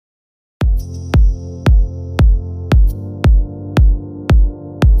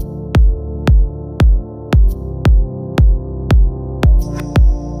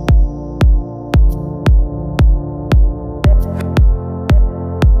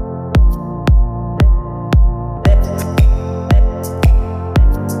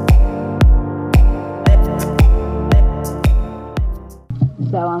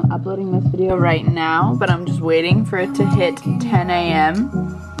uploading this video right now, but I'm just waiting for it to hit 10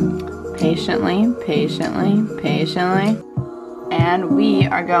 a.m. Patiently, patiently, patiently. And we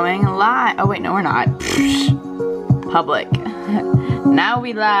are going live. Oh wait, no we're not. Public. Now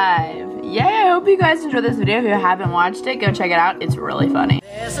we live. Yay, I hope you guys enjoyed this video. If you haven't watched it, go check it out. It's really funny.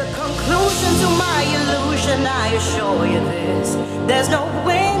 There's a conclusion to my illusion, I assure you this. There's no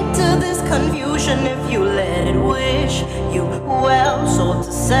end to this confusion if you let it wish you well. Sold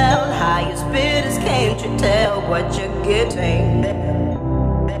to sell, highest bidders, can't you tell what you're getting?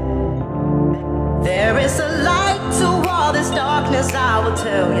 There is a light to all this darkness, I will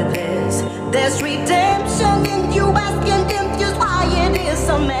tell you this. There's redemption in you, asking confused why it is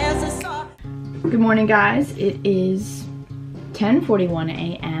some answers. Good morning, guys. It is 10:41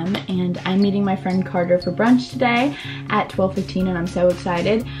 a.m. and I'm meeting my friend Carter for brunch today at 12:15, and I'm so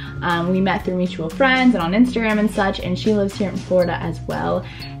excited. We met through mutual friends and on Instagram and such, and she lives here in Florida as well.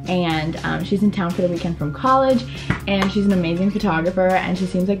 And she's in town for the weekend from college, and she's an amazing photographer, and she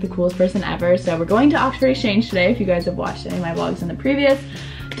seems like the coolest person ever. So we're going to Oxford Exchange today. If you guys have watched any of my vlogs in the previous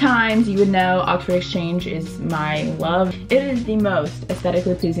times, you would know Oxford Exchange is my love. It is the most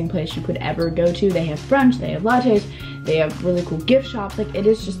aesthetically pleasing place you could ever go to. They have brunch, they have lattes, they have really cool gift shops. Like, it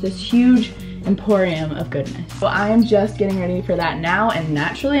is just this huge emporium of goodness. So I am just getting ready for that now, and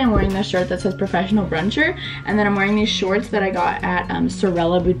naturally I'm wearing this shirt that says professional bruncher, and then I'm wearing these shorts that I got at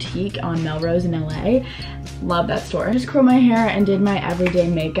Sorella Boutique on Melrose in LA. Love that store. I just curled my hair and did my everyday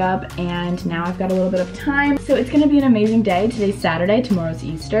makeup, and now I've got a little bit of time. So it's gonna be an amazing day. Today's Saturday, tomorrow's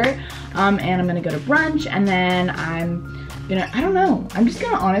Easter, and I'm gonna go to brunch, and then I don't know. I'm just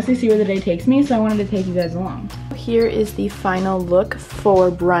gonna honestly see where the day takes me, so I wanted to take you guys along. Here is the final look for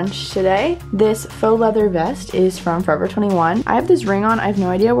brunch today. This faux leather vest is from Forever 21. I have this ring on. I have no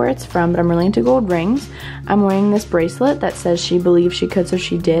idea where it's from, but I'm really into gold rings. I'm wearing this bracelet that says she believed she could, so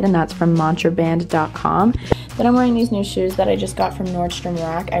she did, and that's from mantraband.com. Then I'm wearing these new shoes that I just got from Nordstrom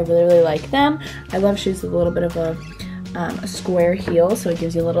Rack. I really, really like them. I love shoes with a little bit of a square heel, so it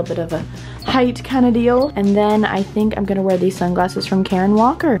gives you a little bit of a height kind of deal. And then I think I'm gonna wear these sunglasses from Karen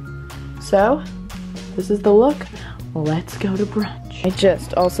Walker. So this is the look. Let's go to brunch. I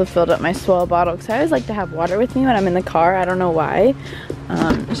just also filled up my Swell bottle because I always like to have water with me when I'm in the car. I don't know why.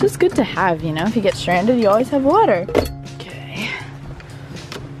 It's just good to have, you know. If you get stranded, you always have water. Okay.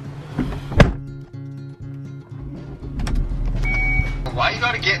 Why you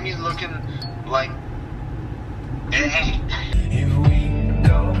gotta get me looking like...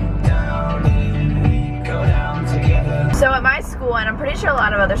 So at my school, and I'm pretty sure a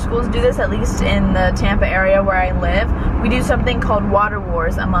lot of other schools do this, at least in the Tampa area where I live, we do something called water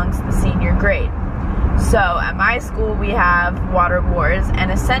wars amongst the senior grade. So at my school we have water wars,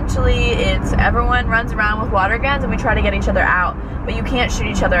 and essentially it's everyone runs around with water guns and we try to get each other out. But you can't shoot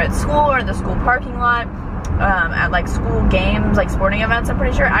each other at school or in the school parking lot. At like school games, like sporting events, I'm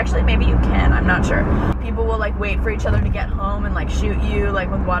pretty sure. Actually, maybe you can, I'm not sure. People will like wait for each other to get home and like shoot you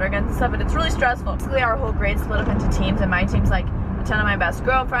like with water guns and stuff, but it's really stressful. Basically our whole grade split up into teams, and my team's like a ton of my best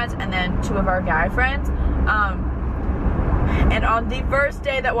girlfriends and then 2 of our guy friends. And on the first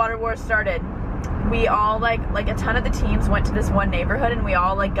day that water wars started, we all like a ton of the teams went to this one neighborhood, and we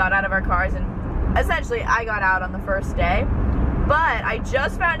all like got out of our cars, and essentially I got out on the first day. But I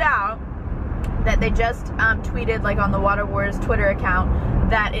just found out that they just tweeted like on the Water Wars Twitter account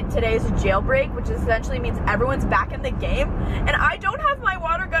that today is a jailbreak, which essentially means everyone's back in the game, and I don't have my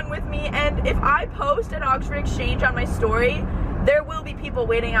water gun with me, and if I post an Oxford Exchange on my story, there will be people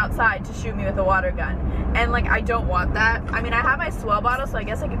waiting outside to shoot me with a water gun, and like I don't want that. I mean, I have my Swell bottle, so I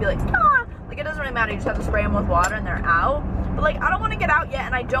guess I could be like, ah, like it doesn't really matter, you just have to spray them with water and they're out. But like, I don't want to get out yet,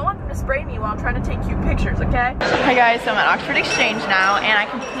 and I don't want them to spray me while I'm trying to take cute pictures, okay? Hi guys, so I'm at Oxford Exchange now, and I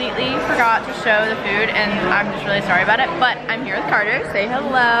completely forgot to show the food, and I'm just really sorry about it, but I'm here with Carter. Say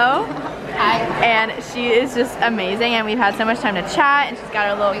hello. Hi. And she is just amazing, and we've had so much time to chat, and she's got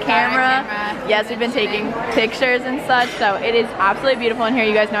her little camera. Yes, we've been taking pictures and such, so it is absolutely beautiful in here.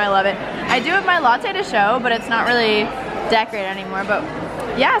 You guys know I love it. I do have my latte to show, but it's not really decorated anymore, but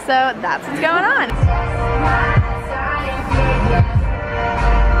yeah, so that's what's going on.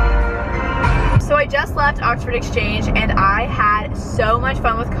 So I just left Oxford Exchange, and I had so much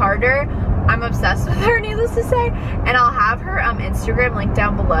fun with Carter. I'm obsessed with her, needless to say, and I'll have her Instagram link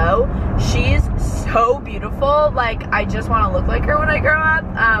down below. She's so beautiful. Like, I just want to look like her when I grow up.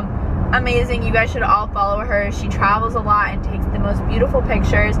 Amazing. You guys should all follow her. She travels a lot and takes the most beautiful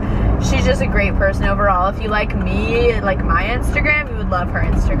pictures. She's just a great person overall. If you like me, like my Instagram, you would love her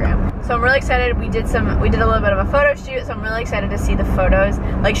Instagram. So I'm really excited. We did a little bit of a photo shoot, so I'm really excited to see the photos.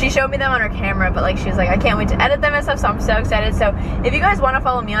 Like, she showed me them on her camera, but like she was like, I can't wait to edit them and stuff, so I'm so excited. So if you guys want to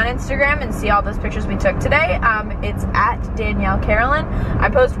follow me on Instagram and see all those pictures we took today, it's at Danielle Carolan. I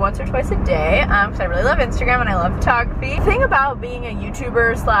post once or twice a day because I really love Instagram and I love photography. The thing about being a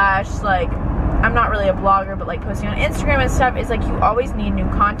YouTuber slash, like, I'm not really a blogger, but like posting on Instagram and stuff, is like you always need new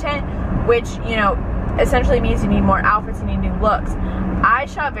content, which, you know, essentially means you need more outfits, you need new looks. I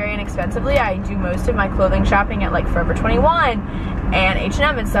shop very inexpensively. I do most of my clothing shopping at like Forever 21 and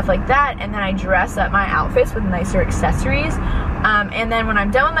H&M and stuff like that, and then I dress up my outfits with nicer accessories. And then when I'm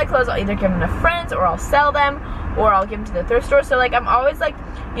done with my clothes, I'll either give them to friends, or I'll sell them, or I'll give them to the thrift store. So like, I'm always like,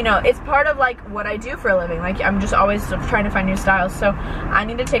 you know, it's part of like what I do for a living. Like, I'm just always trying to find new styles. So I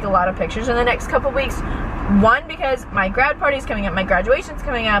need to take a lot of pictures in the next couple weeks. One, because my grad party's coming up, my graduation's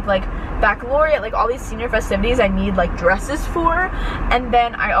coming up, like baccalaureate, like all these senior festivities I need like dresses for. And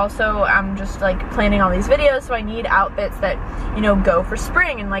then I also am just like planning all these videos, so I need outfits that, you know, go for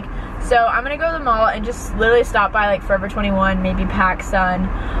spring. And like, so I'm gonna go to the mall and just literally stop by like Forever 21, maybe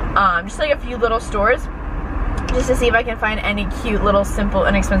PacSun, just like a few little stores, just to see if I can find any cute little simple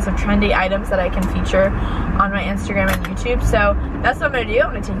inexpensive trendy items that I can feature on my Instagram and YouTube. So that's what I'm gonna do.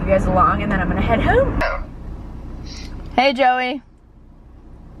 I'm gonna take you guys along and then I'm gonna head home. Hey Joey.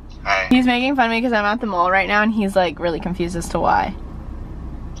 Hi. He's making fun of me because I'm at the mall right now and he's like really confused as to why.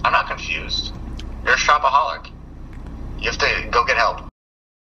 I'm not confused. You're a shopaholic. You have to go get help.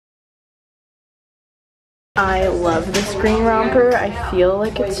 I love this green romper. I feel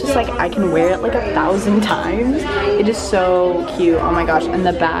like it's just like I can wear it like 1,000 times. It is so cute. Oh my gosh. And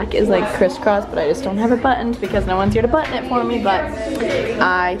the back is like crisscross, but I just don't have it buttoned because no one's here to button it for me. But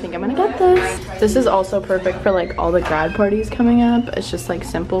I think I'm gonna get this. This is also perfect for like all the grad parties coming up. It's just like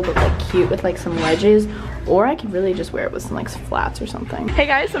simple but like cute with like some wedges. Or I could really just wear it with some like flats or something. Hey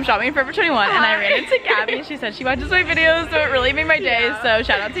guys, so I'm shopping at Forever 21 and I ran into Gabby and she said she watches my videos, so it really made my day. So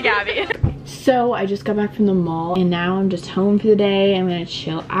shout out to Gabby. So I just got back from the mall and now I'm just home for the day. I'm gonna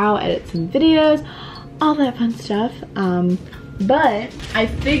chill out, edit some videos, all that fun stuff. But I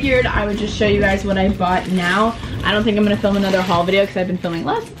figured I would just show you guys what I bought now. I don't think I'm gonna film another haul video because I've been filming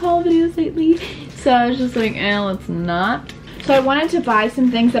lots of haul videos lately. So I was just like, let's not. So I wanted to buy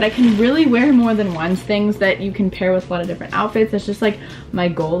some things that I can really wear more than once, things that you can pair with a lot of different outfits. That's just like my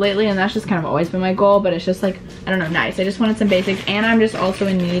goal lately, and that's just kind of always been my goal, but it's just like, I don't know, nice. I just wanted some basics, and I'm just also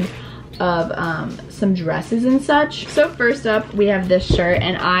in need of some dresses and such. So first up, we have this shirt,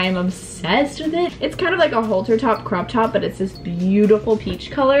 and I'm obsessed with it. It's kind of like a halter top crop top, but it's this beautiful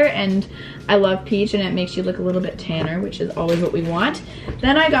peach color, and I love peach, and it makes you look a little bit tanner, which is always what we want.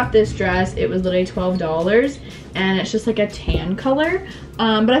 Then I got this dress. It was literally $12, and it's just like a tan color,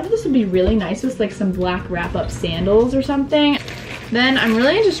 but I thought this would be really nice with like some black wrap-up sandals or something. Then I'm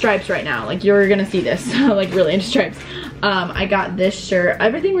really into stripes right now. Like, you're gonna see this. Like, really into stripes. I got this shirt.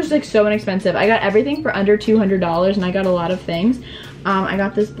 Everything was like so inexpensive. I got everything for under $200 and I got a lot of things. I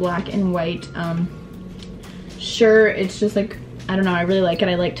got this black and white shirt. It's just like, I don't know, I really like it.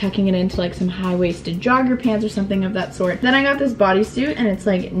 I like tucking it into like some high-waisted jogger pants or something of that sort. Then I got this bodysuit and it's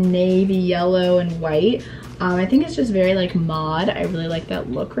like navy yellow and white. I think it's just very like mod. I really like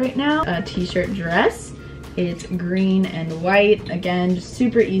that look right now. A t-shirt dress. It's green and white. Again, just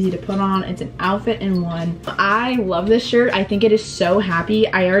super easy to put on. It's an outfit in one. I love this shirt. I think it is so happy.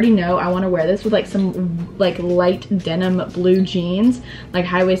 I already know I want to wear this with like some like light denim blue jeans, like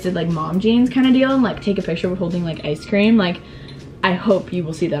high-waisted like mom jeans kind of deal, and like take a picture of holding like ice cream. Like, I hope you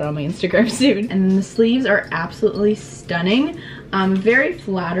will see that on my Instagram soon. And then the sleeves are absolutely stunning. Very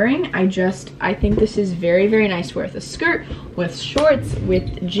flattering. I think this is very, very nice to wear with a skirt, with shorts,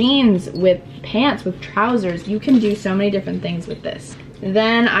 with jeans, with pants, with trousers. You can do so many different things with this.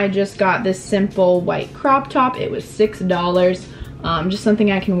 Then I just got this simple white crop top. It was $6. Just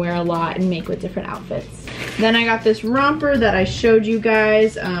something I can wear a lot and make with different outfits. Then I got this romper that I showed you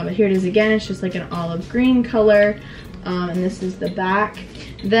guys. Here it is again. It's just like an olive green color. And this is the back.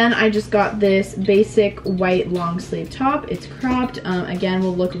 Then I just got this basic white long sleeve top. It's cropped. Again,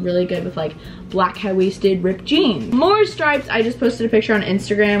 will look really good with like black high-waisted ripped jeans. More stripes. I just posted a picture on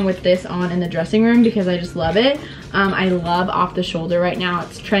Instagram with this on in the dressing room because I just love it. I love off the shoulder right now.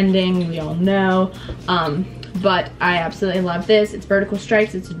 It's trending, we all know. But I absolutely love this. It's vertical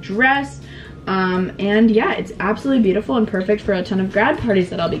stripes. It's a dress. And yeah, it's absolutely beautiful and perfect for a ton of grad parties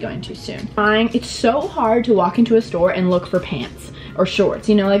that I'll be going to soon. It's so hard to walk into a store and look for pants. or shorts,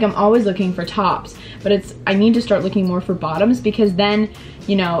 you know, like I'm always looking for tops, but I need to start looking more for bottoms, because then,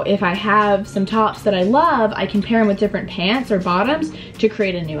 you know, if I have some tops that I love, I can pair them with different pants or bottoms to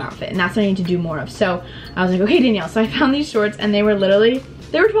create a new outfit, and that's what I need to do more of. So I was like, okay, Danielle, so I found these shorts and they were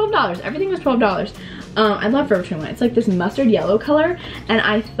 $12. Everything was $12. I love Forever 21. It's like this mustard yellow color, and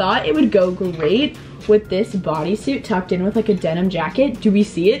I thought it would go great with this bodysuit tucked in with like a denim jacket. Do we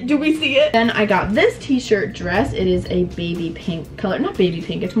see it? Do we see it? Then I got this t-shirt dress. It is a baby pink color. Not baby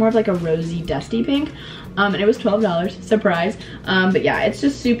pink, it's more of like a rosy dusty pink. And it was $12, surprise. But yeah, it's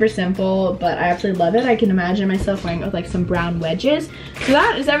just super simple, but I absolutely love it. I can imagine myself wearing it with like some brown wedges. So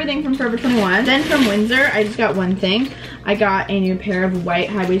that is everything from Forever 21. Then from Windsor, I just got one thing. I got a new pair of white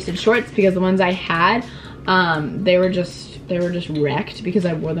high-waisted shorts, because the ones I had, they were just wrecked because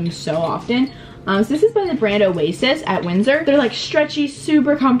I wore them so often. So this is by the brand Oasis at Windsor. They're like stretchy,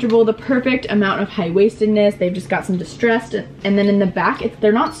 super comfortable, the perfect amount of high-waistedness. They've just got some distressed, and then in the back,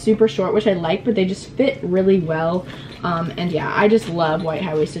 they're not super short, which I like, but they just fit really well. And yeah, I just love white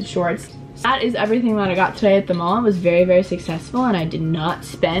high-waisted shorts. That is everything that I got today at the mall. It was very, very successful, and I did not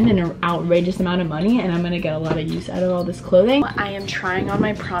spend an outrageous amount of money, and I'm gonna get a lot of use out of all this clothing. I am trying on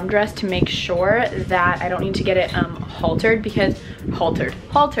my prom dress to make sure that I don't need to get it haltered, because haltered,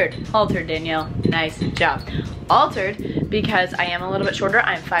 Danielle, nice job. Altered, because I am a little bit shorter.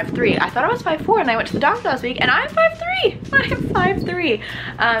 I'm 5'3". I thought I was 5'4", and I went to the doctor last week, and I'm 5'3". I'm 5'3".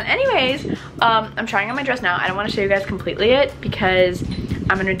 Anyways, I'm trying on my dress now. I don't want to show you guys completely it, because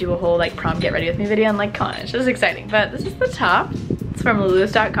I'm gonna do a whole like prom get ready with me video and like college. This is exciting, but this is the top. It's from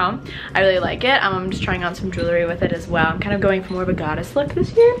lulus.com. I really like it. I'm just trying on some jewelry with it as well. I'm kind of going for more of a goddess look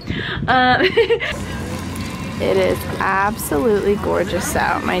this year. It is absolutely gorgeous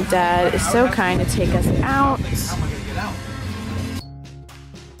out. My dad is so kind to take us out.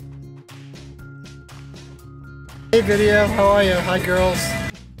 Hey video, how are you? Hi girls.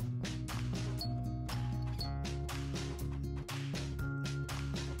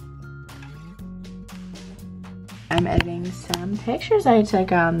 I'm editing some pictures I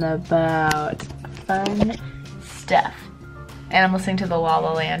took on the boat. Fun stuff. And I'm listening to the La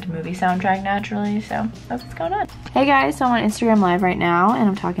La Land movie soundtrack naturally, so that's what's going on. Hey guys, so I'm on Instagram Live right now, and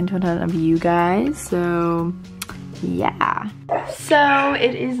I'm talking to a ton of you guys, so yeah. So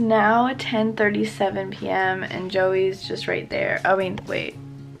it is now 10:37 p.m. and Joey's just right there. I mean, wait.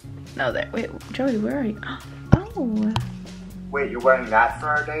 No, there. Wait, Joey, where are you? Oh. Wait, you're wearing that for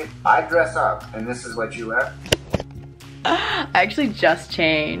our date? I dress up, and this is what you wear? I actually just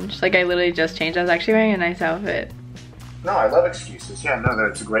changed. Like, I literally just changed. I was actually wearing a nice outfit. No, I love excuses. Yeah, no,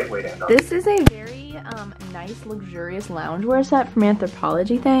 that's a great way to end up. This is a very nice, luxurious loungewear set from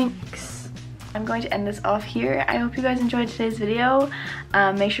Anthropologie, thanks. I'm going to end this off here. I hope you guys enjoyed today's video.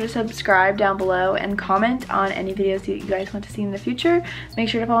 Make sure to subscribe down below and comment on any videos that you guys want to see in the future. Make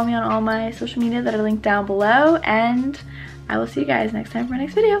sure to follow me on all my social media that are linked down below, and I will see you guys next time for our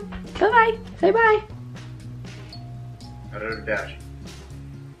next video. Bye-bye. Say bye. Out of the dash.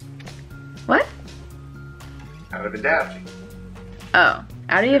 What? Out of the dash. Oh,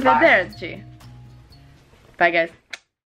 out of your bed there, G. Bye, guys.